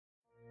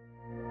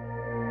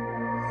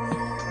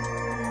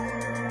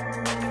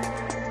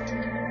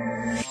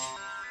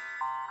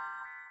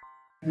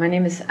My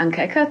name is Anke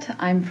Eckardt.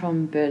 I'm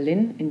from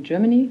Berlin in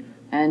Germany,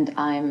 and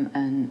I'm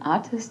an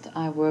artist.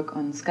 I work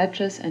on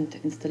sculptures and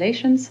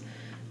installations,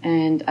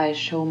 and I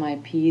show my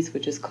piece,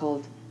 which is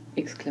called !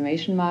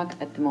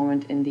 At the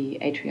moment in the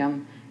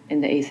atrium in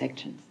the A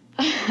section.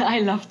 I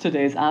love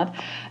today's art,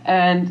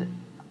 and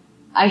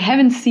I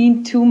haven't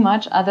seen too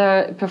much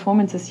other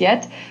performances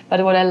yet,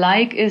 but what I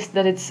like is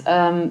that it's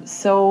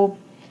so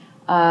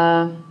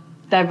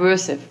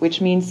diverse,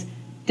 which means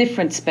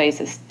different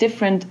spaces,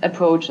 different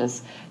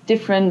approaches,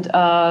 different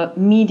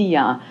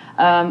media,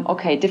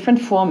 different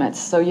formats.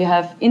 So you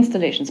have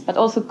installations, but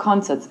also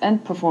concerts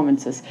and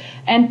performances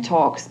and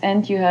talks,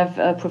 and you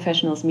have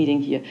professionals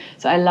meeting here.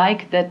 So I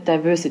like that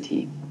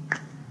diversity.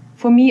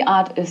 For me,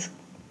 art is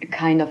a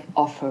kind of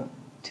offer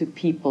to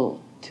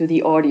people, to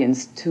the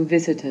audience, to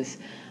visitors,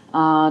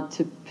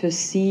 to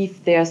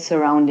perceive their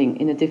surrounding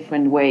in a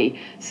different way.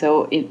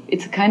 So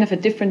it's kind of a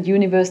different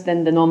universe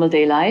than the normal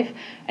day life,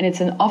 and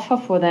it's an offer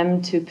for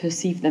them to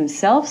perceive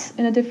themselves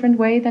in a different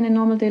way than in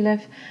normal day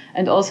life,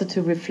 and also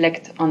to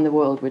reflect on the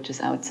world which is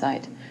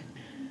outside.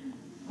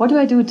 What do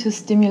I do to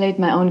stimulate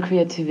my own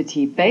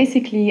creativity?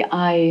 Basically,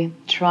 I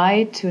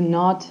try to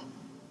not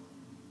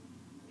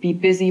be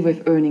busy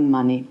with earning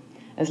money.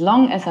 As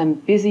long as I'm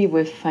busy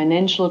with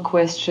financial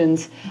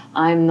questions,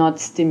 I'm not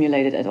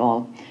stimulated at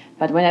all.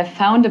 But when I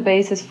found a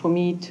basis for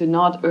me to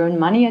not earn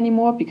money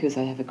anymore because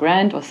I have a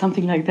grant or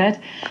something like that,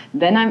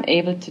 then I'm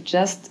able to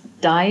just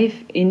dive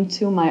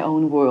into my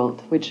own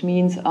world, which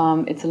means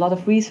it's a lot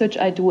of research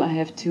I do. I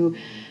have to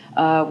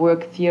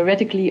work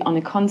theoretically on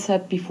a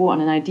concept before,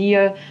 on an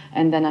idea,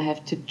 and then I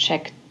have to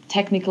check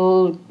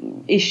technical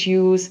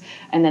issues,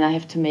 and then I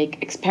have to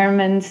make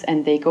experiments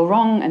and they go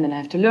wrong, and then I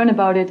have to learn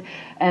about it.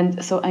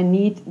 And so I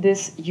need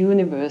this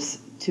universe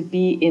to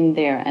be in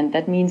there, and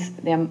that means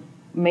there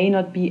may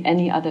not be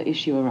any other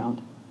issue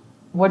around.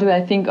 What do I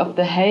think of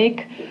The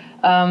Hague?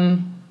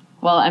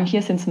 Well, I'm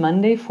here since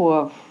Monday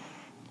for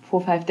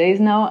 4 or 5 days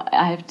now.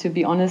 I have to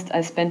be honest,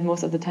 I spent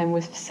most of the time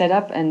with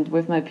setup and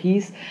with my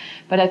piece,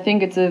 but I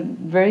think it's a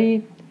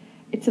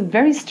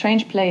very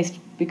strange place,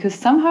 because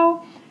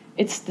somehow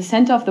it's the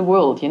center of the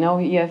world, you know.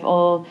 You have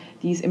all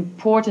these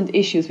important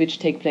issues which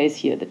take place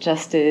here, the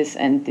justice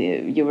and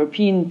the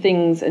European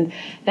things, and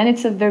then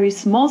it's a very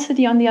small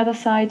city on the other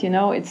side, you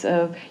know. It's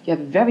you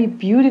have a very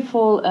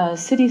beautiful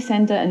city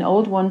center, an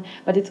old one,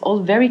 but it's all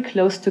very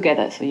close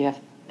together. So you have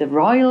the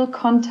royal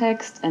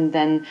context, and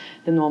then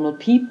the normal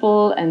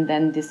people, and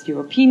then this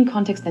European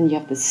context, and you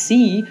have the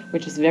sea,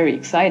 which is very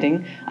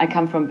exciting. I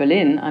come from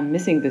Berlin, I'm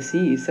missing the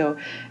sea, so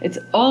it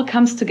all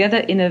comes together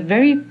in a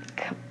very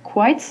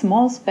quite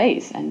small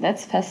space, and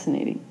that's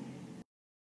fascinating.